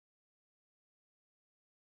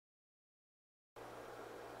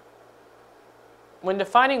when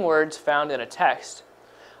defining words found in a text,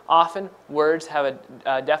 often words have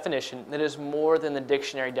a definition that is more than the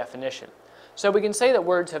dictionary definition. So we can say that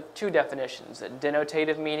words have two definitions, a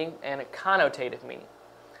denotative meaning and a connotative meaning.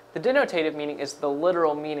 The denotative meaning is the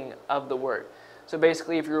literal meaning of the word. So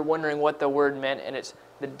basically, if you're wondering what the word meant and it's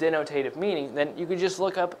the denotative meaning, then you could just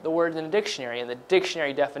look up the word in the dictionary, and the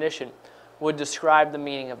dictionary definition would describe the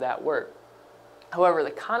meaning of that word. However,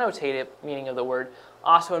 the connotative meaning of the word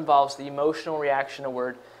also involves the emotional reaction a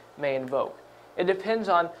word may invoke. It depends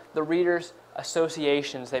on the reader's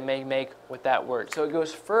associations they may make with that word. So it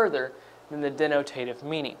goes further than the denotative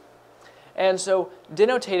meaning. And so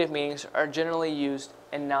denotative meanings are generally used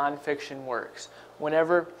in nonfiction works.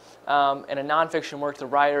 Whenever in a nonfiction work the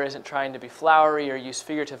writer isn't trying to be flowery or use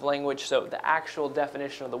figurative language, so the actual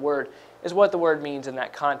definition of the word is what the word means in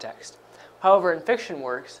that context. However, in fiction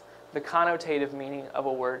works, the connotative meaning of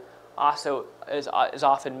a word also is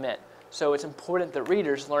often meant. So it's important that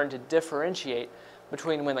readers learn to differentiate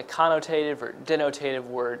between when the connotative or denotative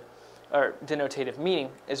word or denotative meaning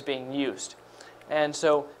is being used. And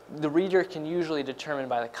so the reader can usually determine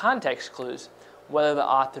by the context clues whether the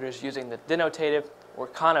author is using the denotative or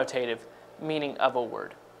connotative meaning of a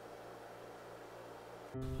word.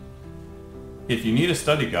 If you need a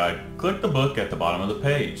study guide, click the book at the bottom of the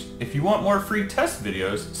page. If you want more free test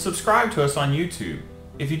videos, subscribe to us on YouTube.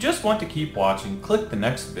 If you just want to keep watching, click the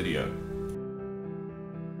next video.